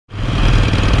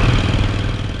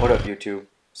What up, YouTube?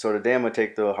 So today I'm going to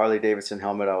take the Harley-Davidson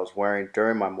helmet I was wearing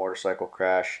during my motorcycle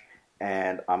crash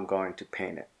and I'm going to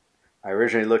paint it. I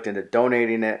originally looked into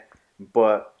donating it,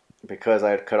 but because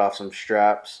I had cut off some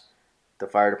straps, the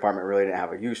fire department really didn't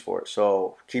have a use for it.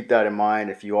 So keep that in mind.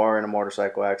 If you are in a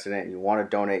motorcycle accident and you want to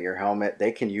donate your helmet,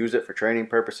 they can use it for training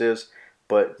purposes,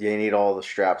 but they need all the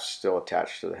straps still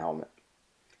attached to the helmet.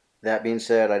 That being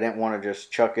said, I didn't want to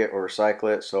just chuck it or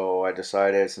recycle it, so I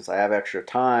decided since I have extra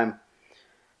time,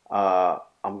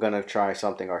 I'm going to try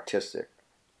something artistic.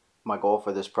 My goal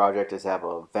for this project is to have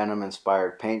a Venom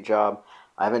inspired paint job.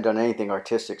 I haven't done anything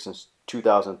artistic since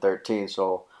 2013,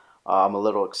 so I'm a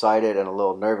little excited and a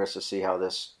little nervous to see how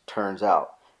this turns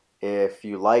out. If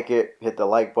you like it, hit the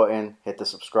like button, hit the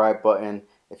subscribe button.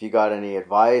 If you got any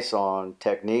advice on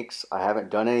techniques, I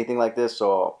haven't done anything like this,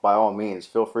 so by all means,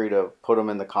 feel free to put them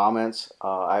in the comments.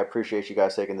 I appreciate you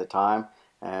guys taking the time,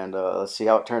 and let's see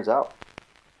how it turns out.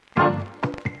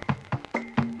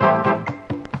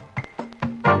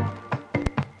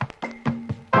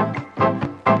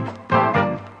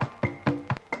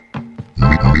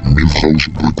 House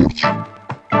Records.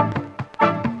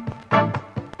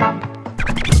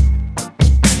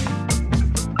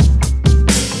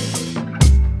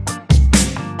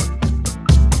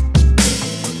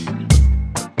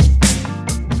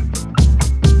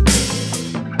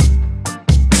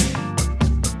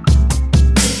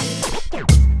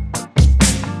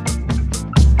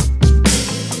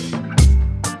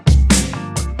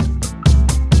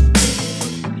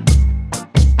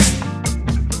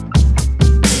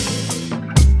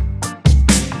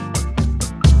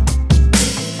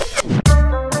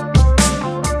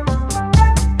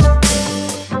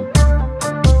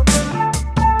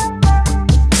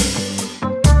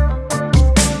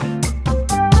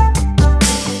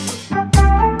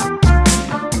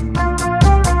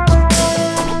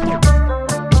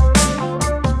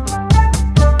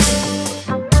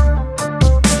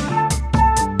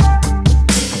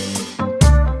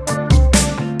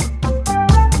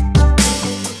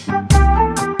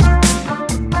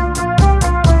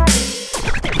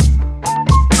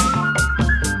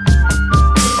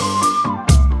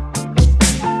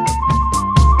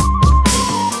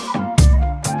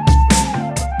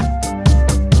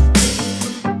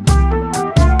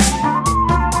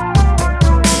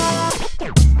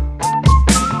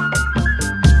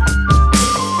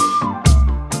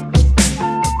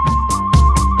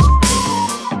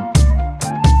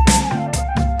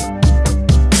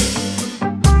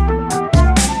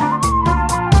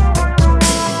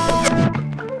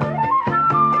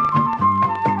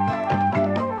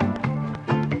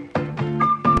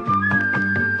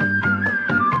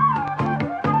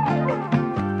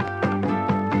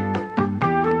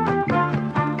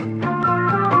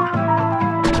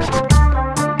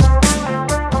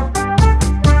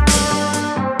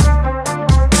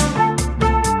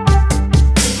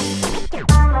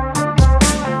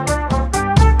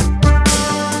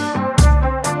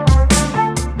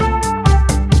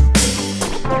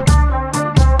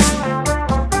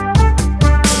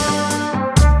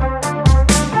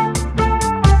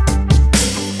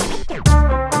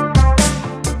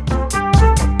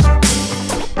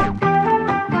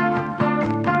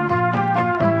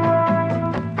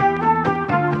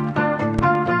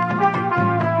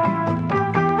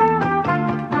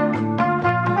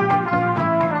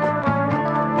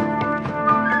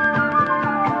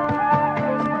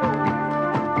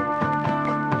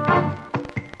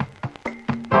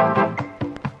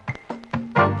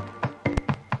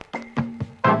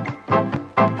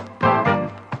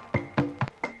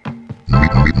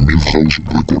 House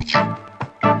Records.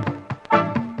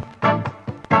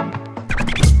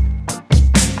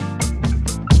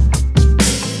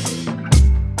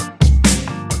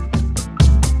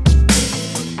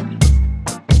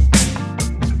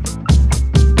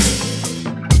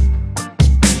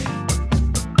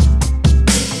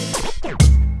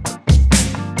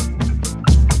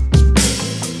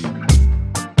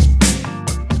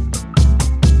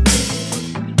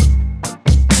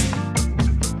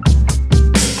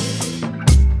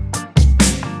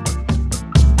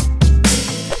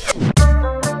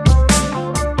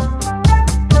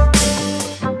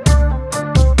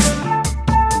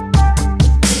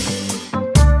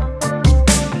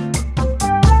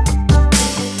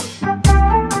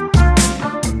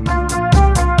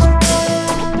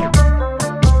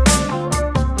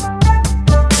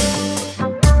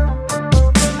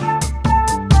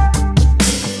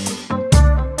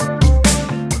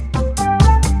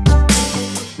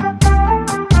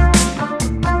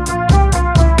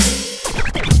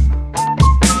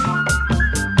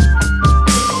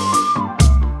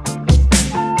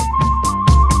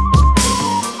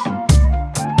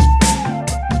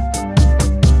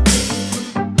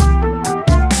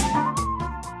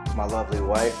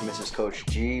 is Coach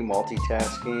G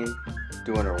multitasking,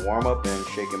 doing her warm-up and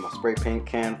shaking my spray paint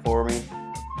can for me.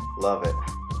 Love it.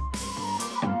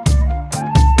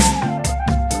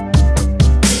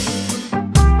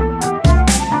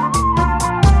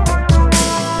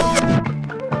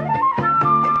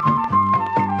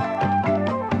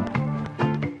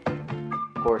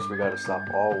 Of course, we gotta stop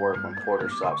all work when Porter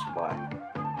stops by.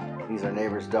 He's our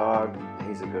neighbor's dog, and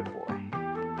he's a good boy.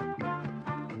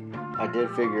 I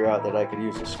did figure out that I could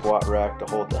use a squat rack to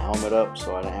hold the helmet up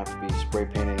so I didn't have to be spray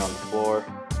painting on the floor.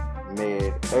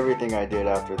 Made everything I did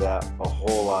after that a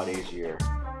whole lot easier.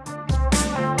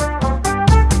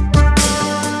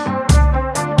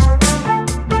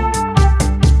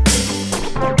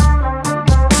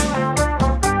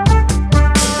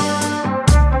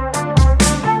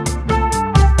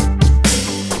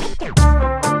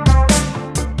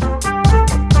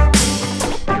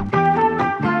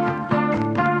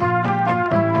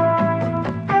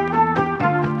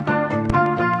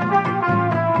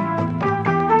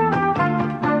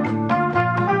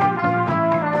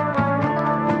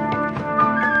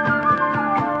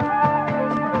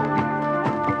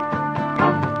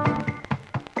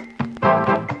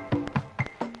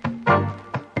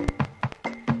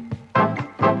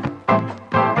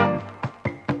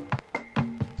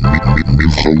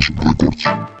 Milhouse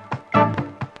Records.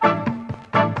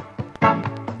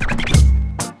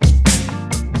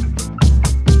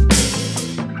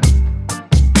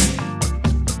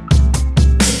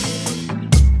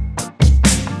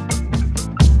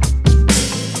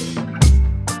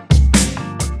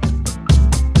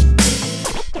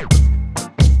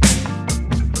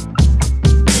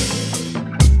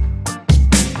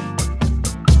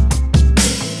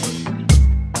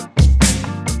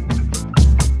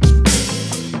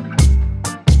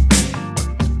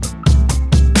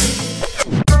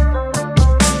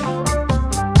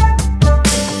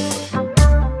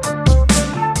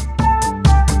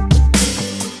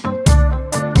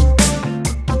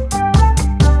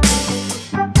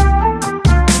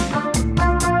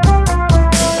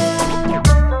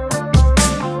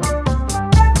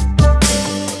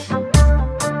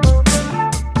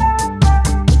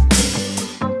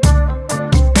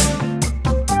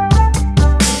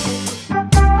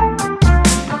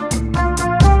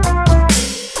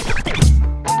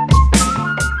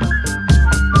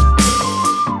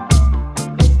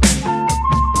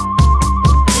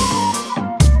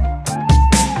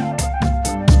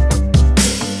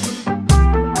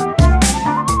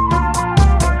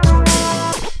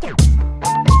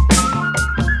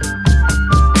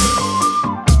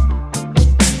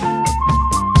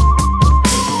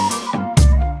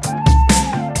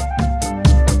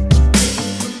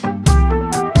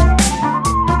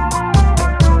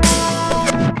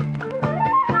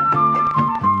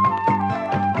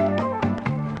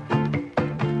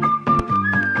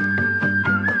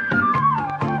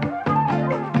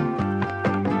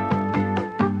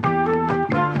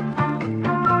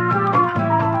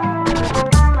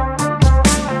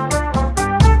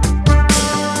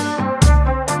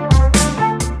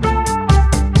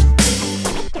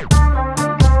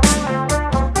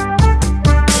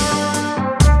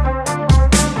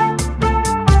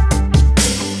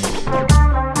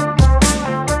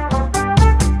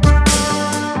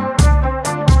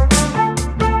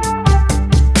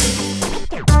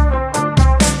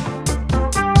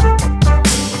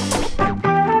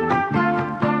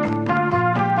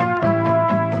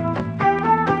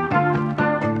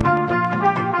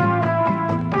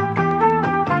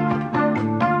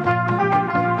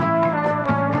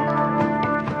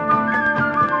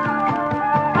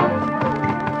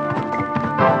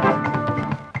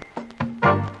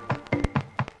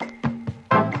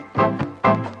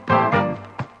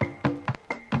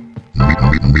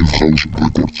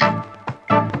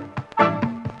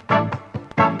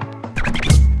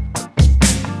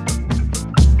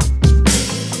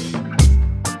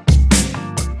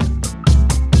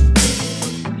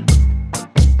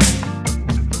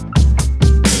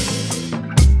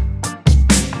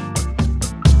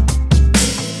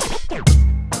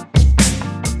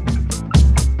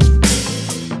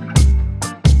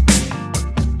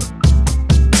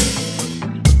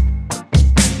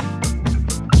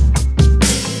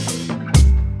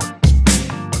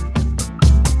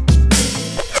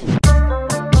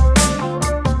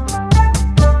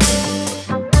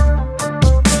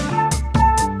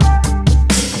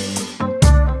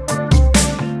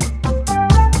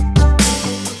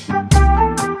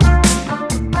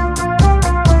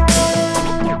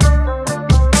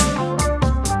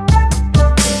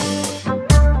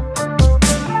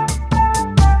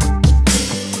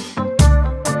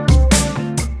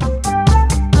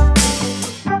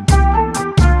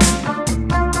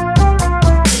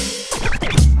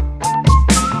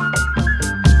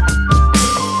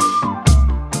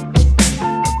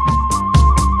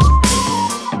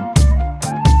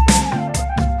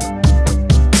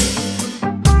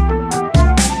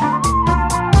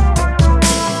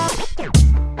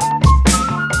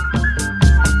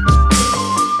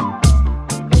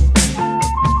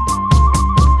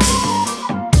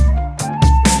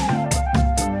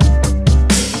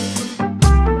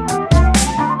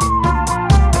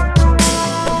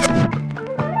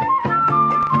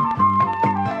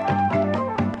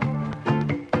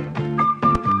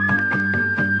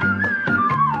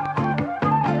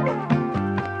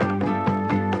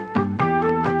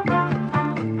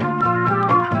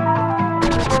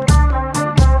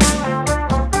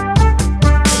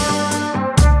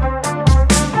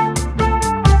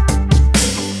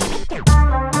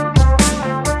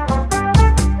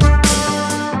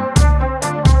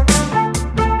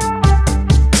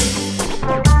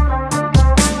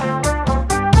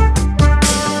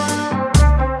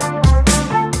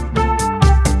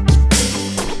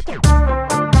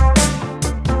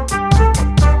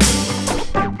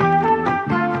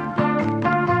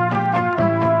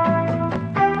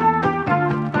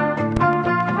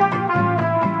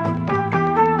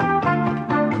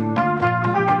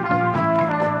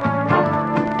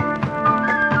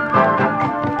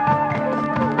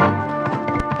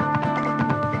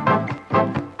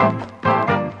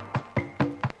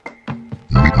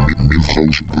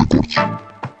 Motorcyle Records.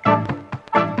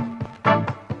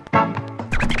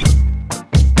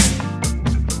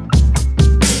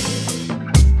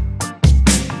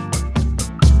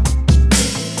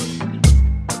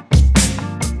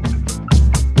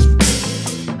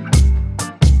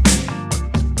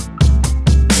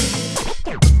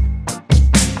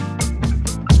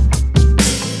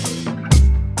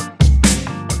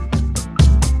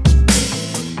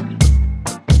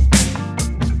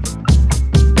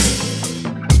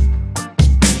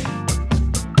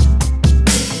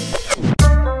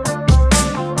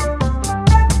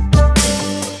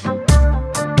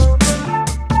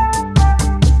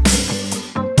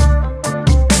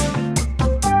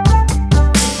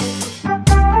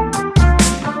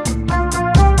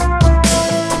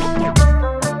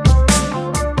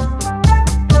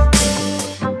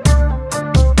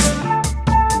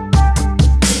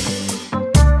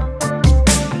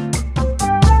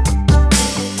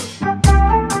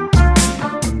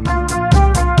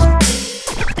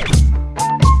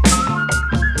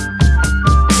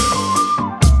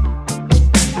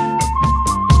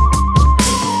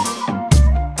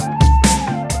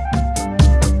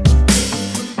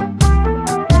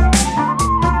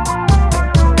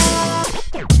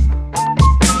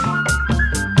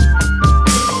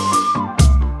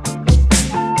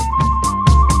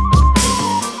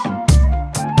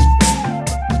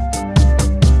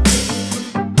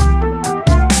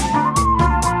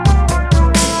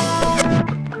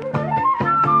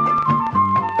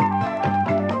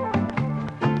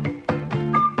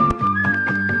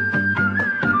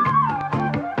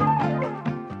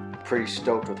 Pretty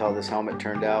stoked with how this helmet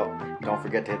turned out. Don't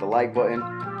forget to hit the like button.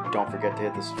 Don't forget to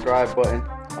hit the subscribe button.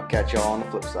 I'll catch y'all on the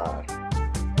flip side.